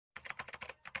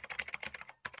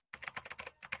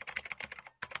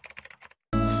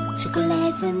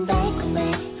초콜릿은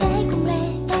달콤해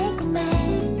달콤해 달콤해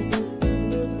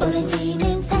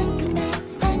오렌지는 상큼해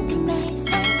상큼해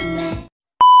상큼해.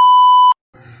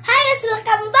 Hi guys!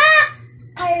 Welcome back!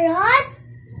 Karon,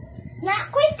 na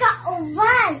ako'y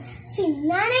kauban si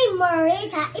Nanay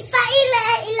Marita.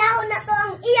 Ipaila-ilaho na to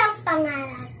ang iyang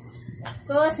pangalan.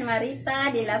 Ako si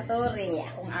Marita de la Torre.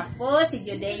 Akong apo si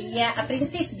Judea,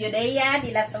 Princess Judea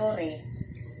de la Torre.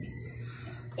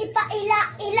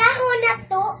 Ipaila-ilaho na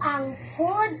to ang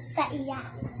food sa iya.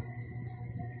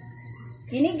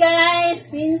 Kini guys,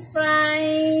 French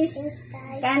fries,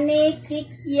 kani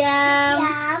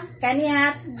kikiam, kani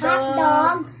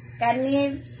hotdog,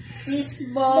 kani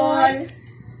fishball,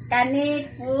 kani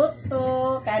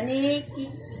puto, kani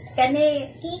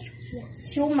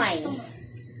shumai,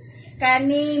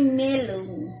 kani melon,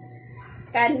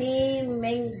 kani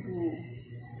mango,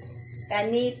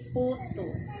 kani puto.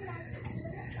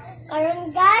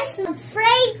 Karon guys,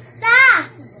 mag-pray ta.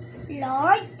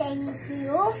 Lord, thank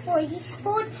you for this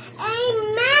food.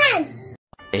 Amen!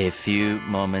 A few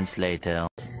moments later.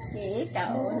 Okay,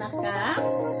 kauna ka.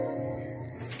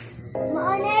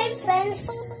 Maunay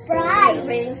French fries.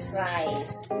 French fries.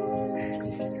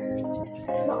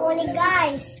 Maunay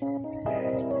guys.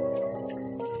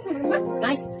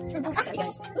 Guys, sorry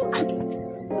guys.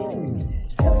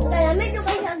 Talamig nyo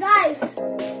kayo guys.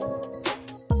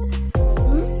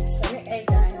 Sorry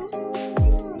guys.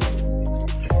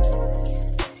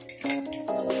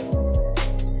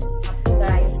 Ako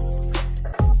guys.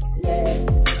 Yeah.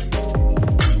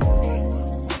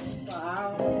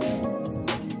 Wow.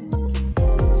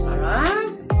 Sarap.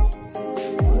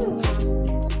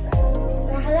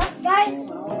 Mahalap guys.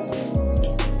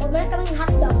 Pagmala kaming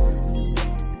hotdog.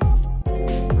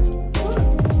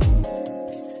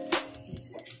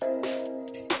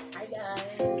 Hi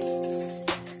guys.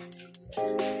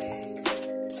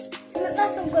 Ano to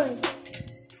tugon?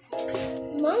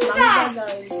 Mangga Mangga.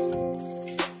 guys.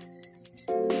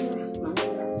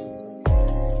 Mangga.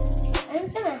 Ano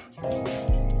to na?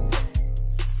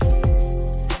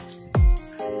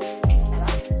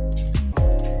 Sarap.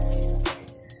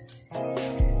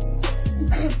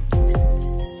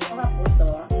 Sarap ito.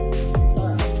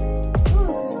 Sarap.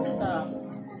 Sarap.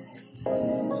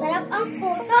 Sarap ang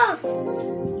puto.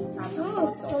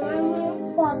 Tumahan mo yung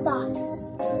puto.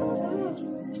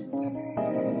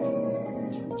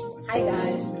 Hi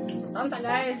guys. Tanta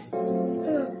guys.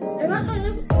 Ano to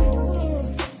yung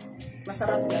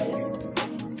Masarap guys.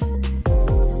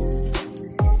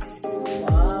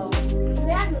 Wow.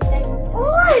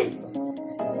 Uy!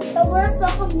 Tawaran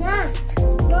ako niya.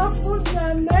 Mga food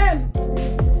namin.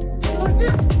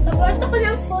 Tawaran ako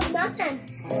ng food natin.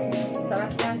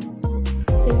 Sarap yan.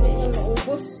 Hindi niya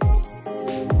maubos.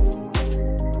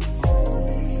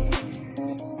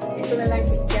 Ito na lang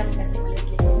bigyan kasi ulit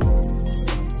ito.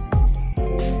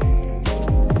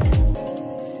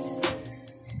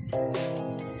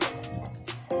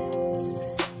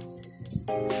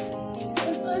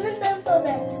 Anong tanto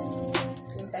ba?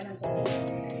 Sinta ng ito.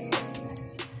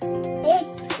 Eh.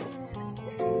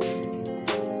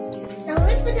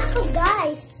 Nawin ko na ako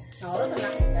guys. Nauro na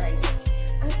lang guys.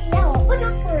 Ang ilaw ako na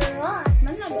kurot.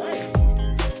 Mana guys.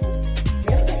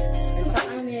 Yes, ito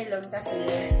ang melon kasi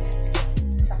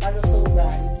sa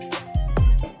kalusugan.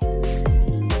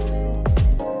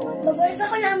 Babalit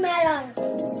ako ng melon.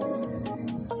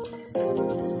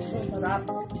 Sarap.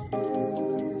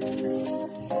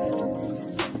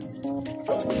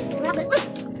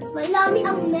 Malami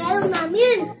ang melon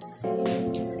namin.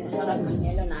 Masarap ang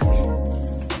melon namin.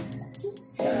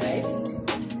 Guys.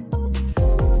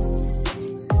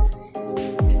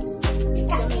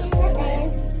 Kain natin.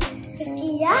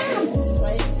 Kikiyam.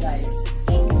 Guys, guys.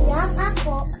 Kikiyam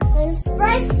ako. And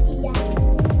surprise iya.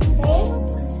 Okay?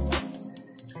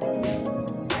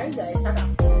 Hi guys, sarap.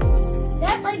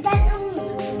 Dapat ganun.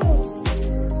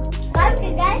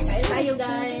 Bye guys. Kain tayo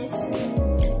guys.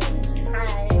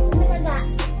 Hi. Talaga.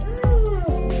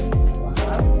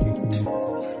 Wow.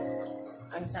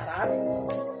 Ang sarap.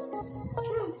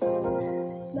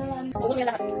 Malami. Ubus niya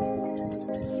lahat.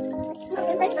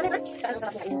 Okay, friends, namin. Ang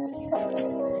sarap niya.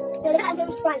 Talaga ang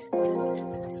games fun.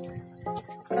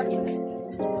 Sarap niya.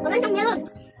 Malami ang melon.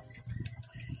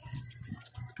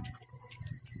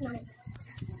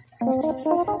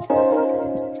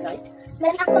 Guys,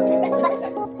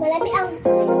 Malami ang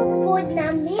food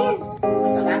namin.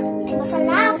 masarap. Ay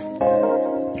masarap.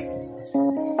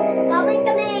 Kain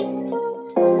kami.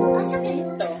 Masarap.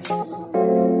 Ito.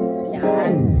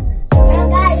 Yan. Pero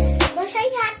guys, masaya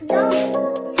yung hotdog.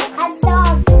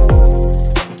 Hotdog.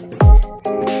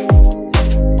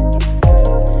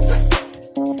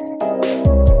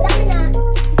 Dami na.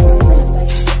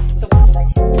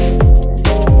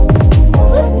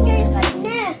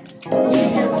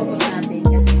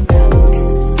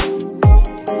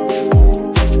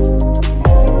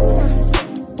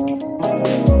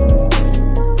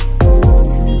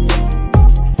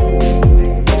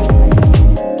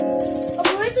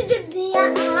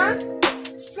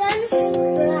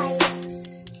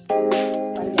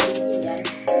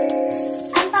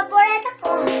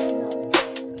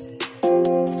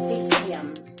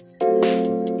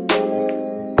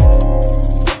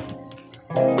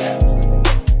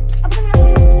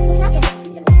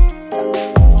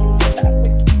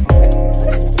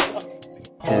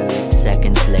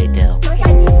 seconds later.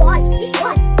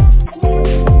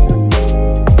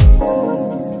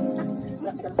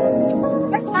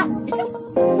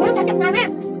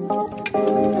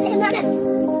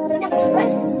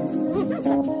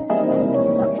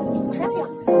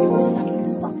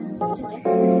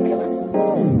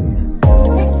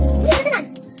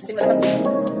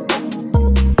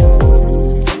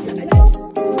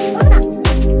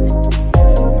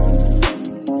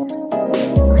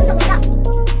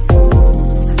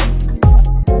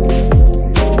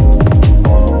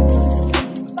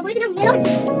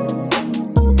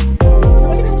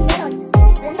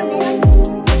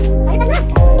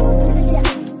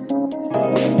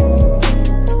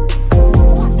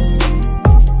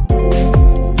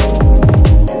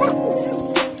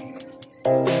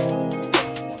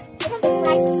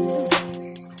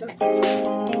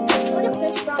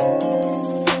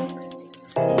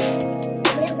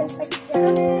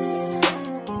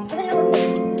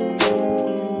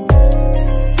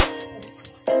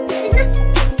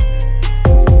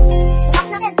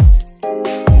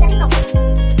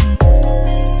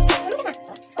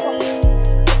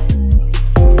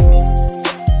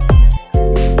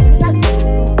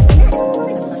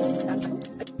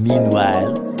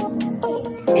 Meanwhile,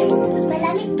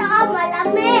 Malamig to,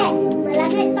 malamig.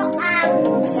 Malamig to ang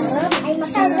ay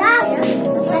masarap.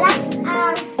 Masarap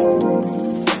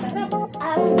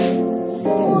ang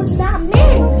food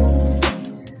namin.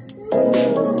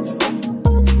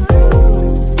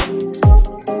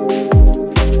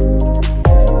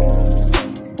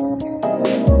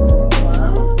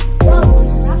 Wow,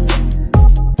 masarap.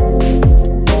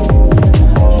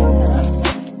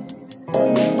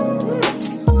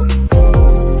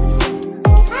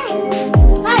 Hi.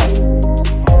 Hi.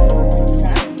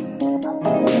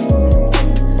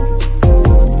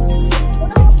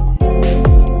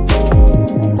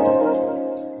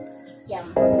 Yum.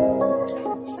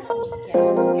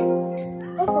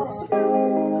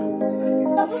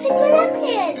 Tapusin mo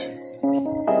natin.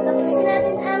 Tapusin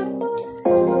natin ang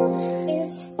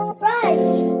French fries.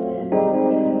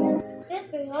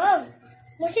 Ito yun.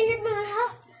 Masinit mga ha.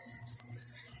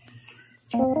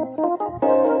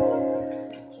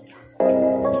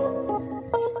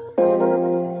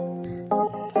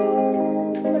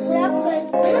 Masarap guys.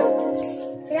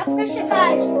 Sarap na siya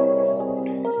guys.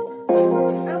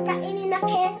 Ang kainin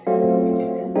natin.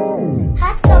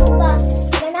 Hotdog ba?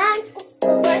 Ganahan ko.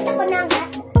 Paborito ko ng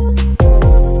hotdog.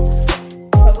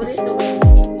 Paborito ko.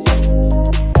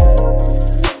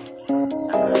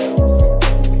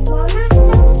 Mama,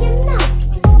 tapos yan na.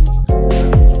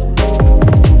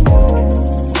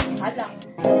 Alam.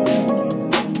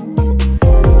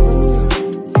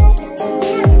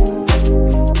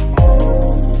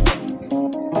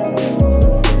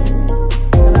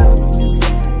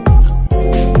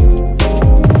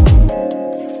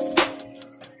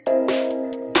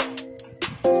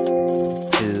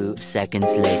 Two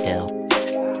seconds later.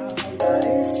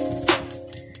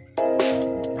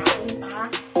 Kain pa.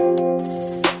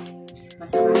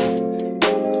 Masarap.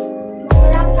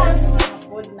 Masarap ang Mga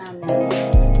food namin.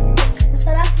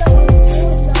 Masarap daw ang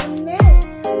food namin.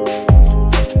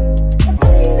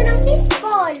 Tapusin ko ng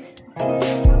fishball.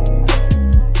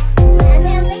 Marami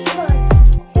ang fishball.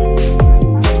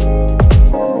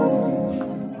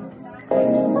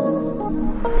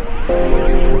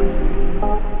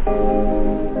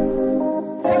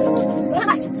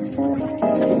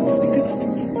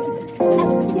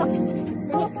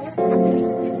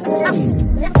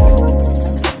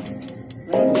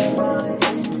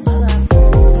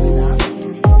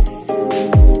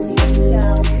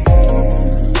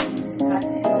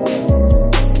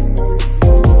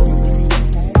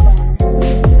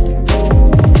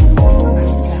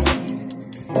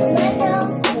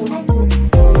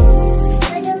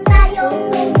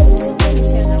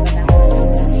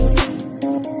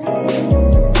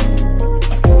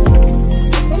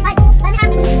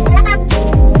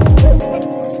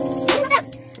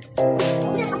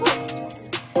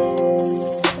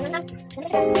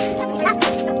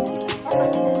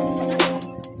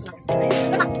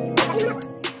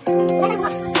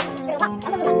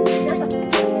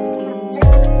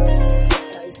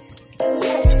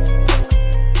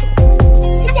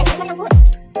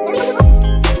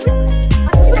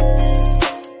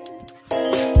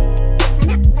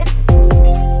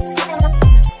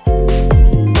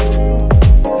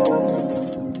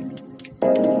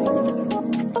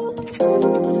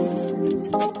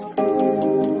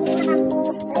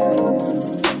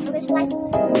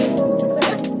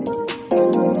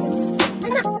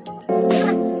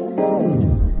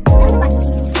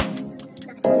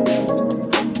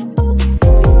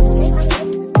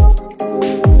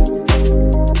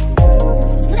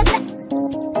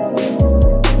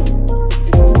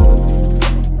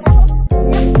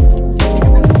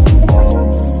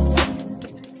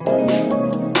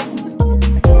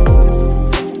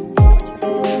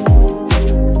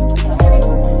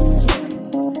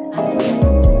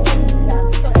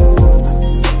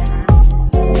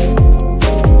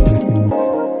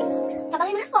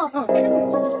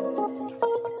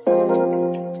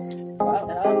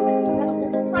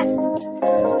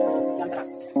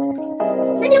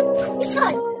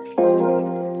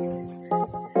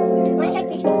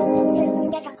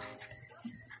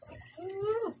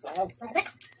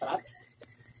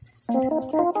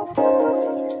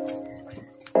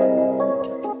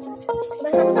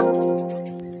 Tapos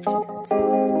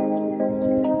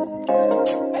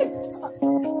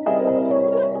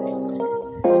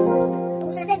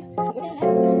natin.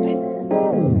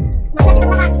 Magaling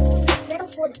ang lahat.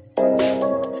 Merong food.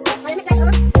 Malamig guys,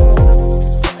 oh.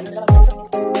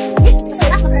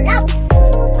 Masarap, masarap.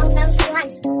 Ang dami sa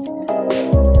rice.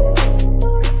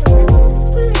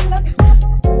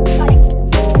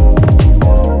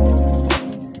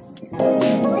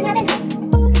 Usin natin.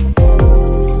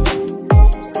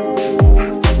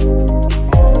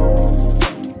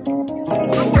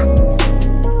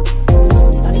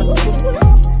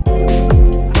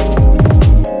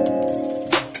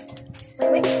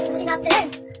 Wait, usin natin.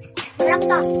 Masarap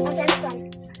ito. Ang french fries.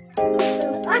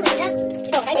 Ah, ganyan.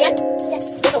 Ito, kain yan. Yan.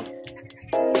 Ito.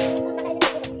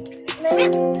 Mamaya,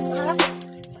 masarap.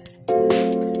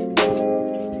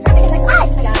 Sabi ni guys, ay!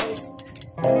 Guys.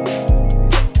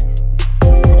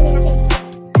 Pagkain natin.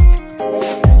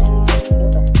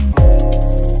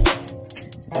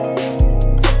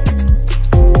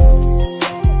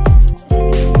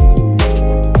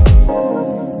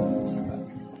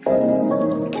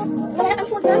 Masarap ang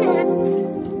food namin.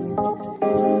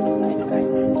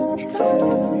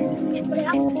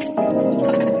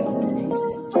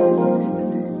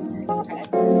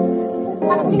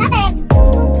 Tatapusin natin.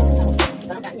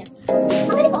 Ito ang kain yan.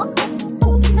 Magaling po.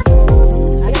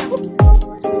 Ayan ako.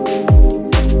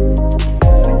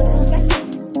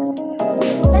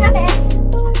 Ito natin.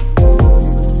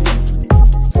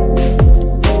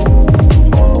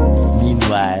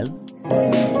 Meanwhile,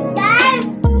 Guys,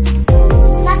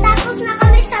 natapos na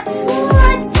kami sa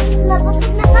food.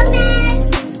 Nabusog na kami.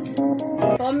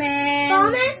 Comment.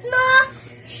 Comment mo,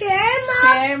 share mo,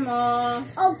 Share mo.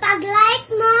 o pag-like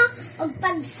mo, o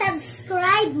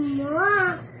pag-subscribe mo.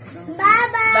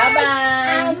 Bye-bye.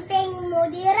 Bye-bye. Amping mo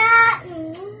dira.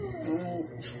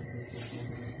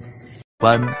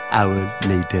 1 hour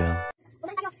later.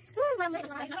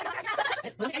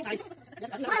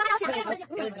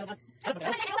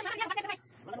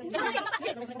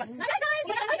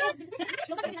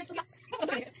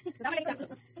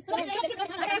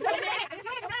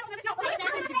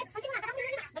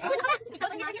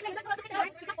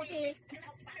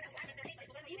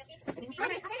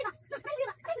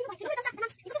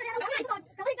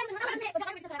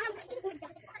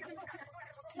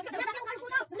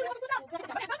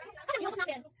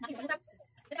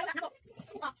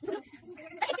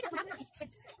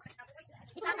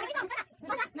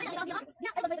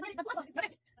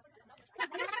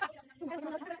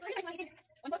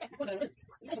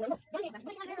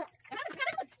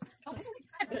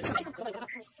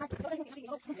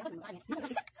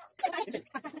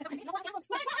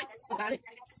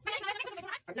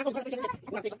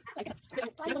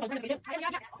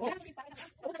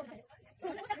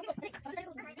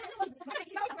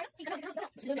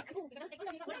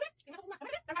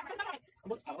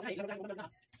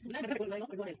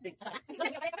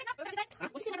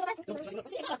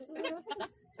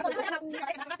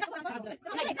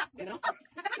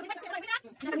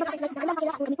 Magandang kasi sila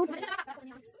sa kami po.